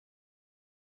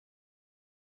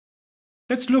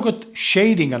Let's look at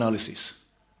shading analysis.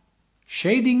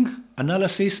 Shading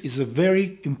analysis is a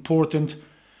very important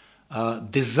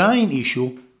design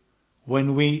issue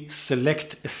when we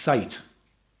select a site.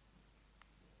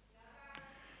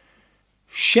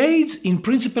 Shades in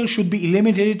principle should be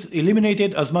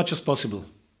eliminated as much as possible.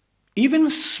 Even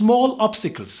small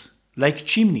obstacles like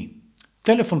chimney,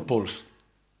 telephone poles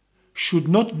should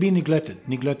not be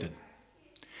neglected.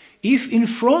 If in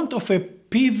front of a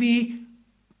PV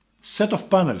set of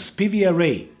panels, PV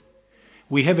array,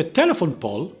 we have a telephone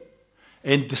pole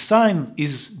and the sign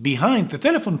is behind the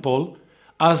telephone pole,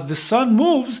 as the sun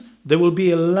moves, there will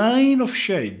be a line of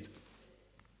shade.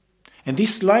 And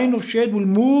this line of shade will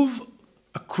move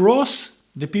across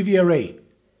the PV array.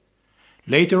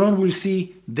 Later on, we'll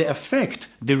see the effect,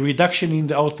 the reduction in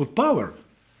the output power.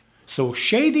 So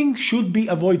shading should be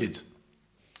avoided.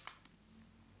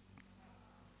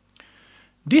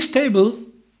 This table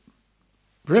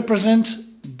represents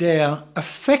the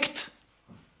effect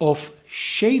of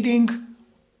shading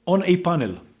on a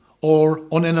panel or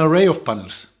on an array of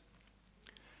panels.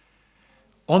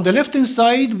 On the left-hand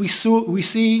side, we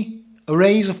see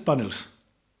arrays of panels.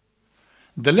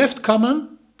 The left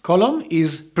column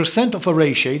is percent of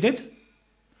array shaded.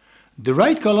 The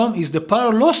right column is the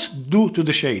power loss due to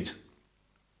the shade.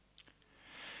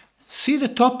 See the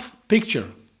top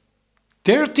picture.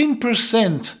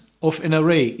 13% of an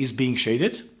array is being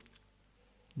shaded.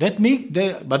 That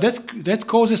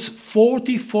causes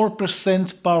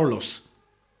 44% power loss.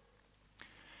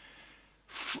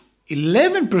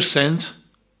 11%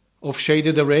 of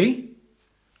shaded array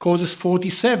causes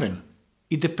 47%.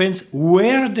 It depends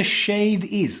where the shade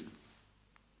is.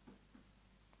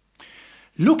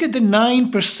 Look at the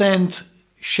 9%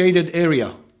 shaded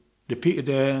area,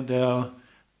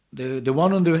 the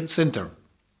one on the center.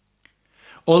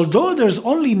 Although there's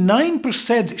only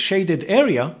 9% shaded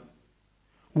area,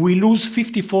 we lose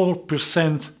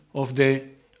 54% of the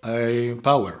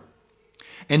power.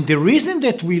 And the reason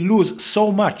that we lose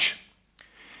so much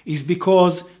is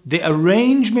because the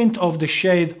arrangement of the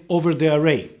shade over the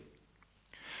array.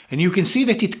 And you can see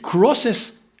that it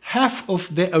crosses half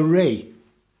of the array,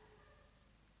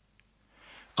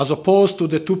 as opposed to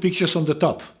the two pictures on the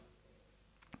top.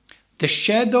 The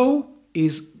shadow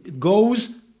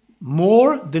goes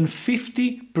more than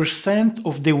 50%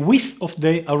 of the width of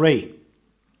the array.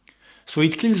 So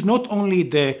it kills not only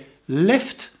the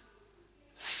left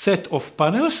set of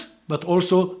panels, but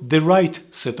also the right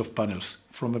set of panels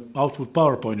from an output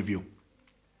power point of view.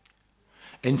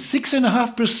 And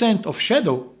 6.5% of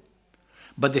shadow,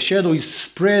 but the shadow is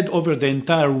spread over the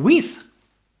entire width,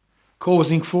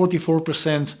 causing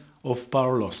 44% of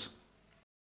power loss.